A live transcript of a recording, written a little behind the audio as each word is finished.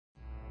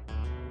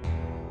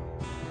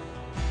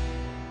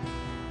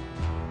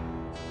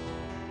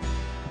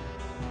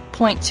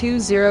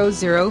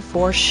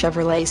2004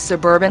 Chevrolet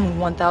Suburban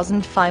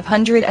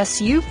 1500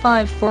 SU5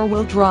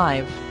 4-wheel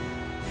drive.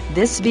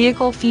 This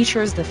vehicle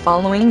features the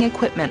following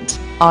equipment: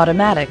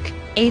 automatic,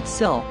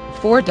 8-sill,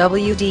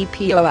 4WD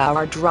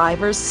power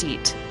driver's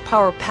seat,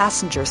 power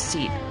passenger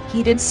seat,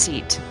 heated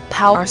seat,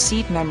 power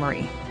seat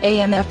memory,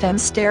 AM/FM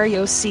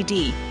stereo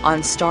CD,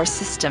 OnStar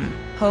system,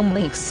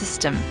 HomeLink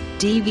system,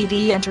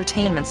 DVD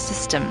entertainment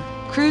system,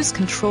 cruise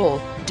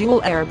control,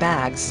 dual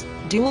airbags,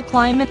 dual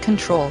climate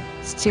control,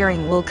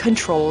 steering wheel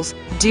controls,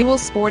 dual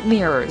sport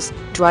mirrors,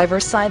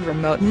 driver's side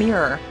remote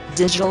mirror,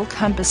 digital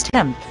compass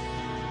temp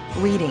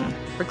reading,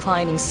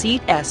 reclining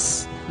seat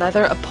S,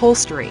 leather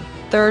upholstery,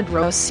 third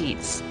row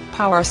seats,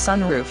 power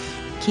sunroof,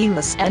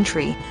 keyless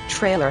entry,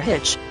 trailer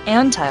hitch,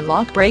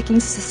 anti-lock braking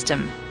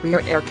system,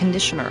 rear air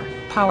conditioner,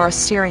 power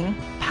steering,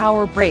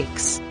 power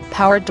brakes,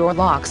 power door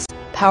locks,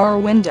 power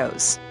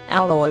windows,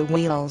 alloy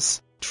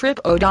wheels, trip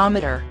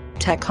odometer,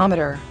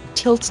 tachometer,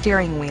 tilt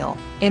steering wheel,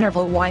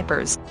 interval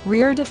wipers,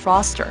 rear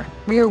defroster,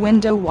 rear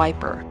window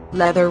wiper,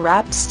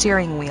 leather-wrapped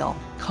steering wheel,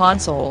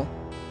 console,